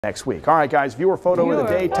next week. All right, guys, viewer photo of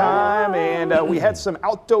the daytime, and we had some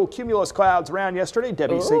alto-cumulus clouds around yesterday.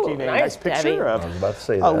 Debbie's taking a nice picture of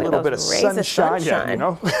a little bit of sunshine. Yeah, you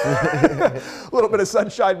know, a little bit of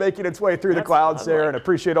sunshine making its way through the clouds there, and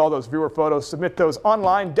appreciate all those viewer photos. Submit those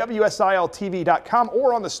online, WSILTV.com,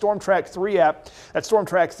 or on the StormTrack 3 app. That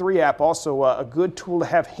StormTrack 3 app, also a good tool to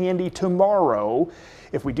have handy tomorrow.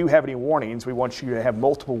 If we do have any warnings, we want you to have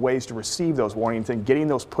multiple ways to receive those warnings, and getting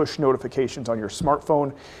those push notifications on your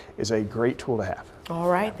smartphone is a great tool to have. All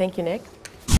right. Thank you, Nick.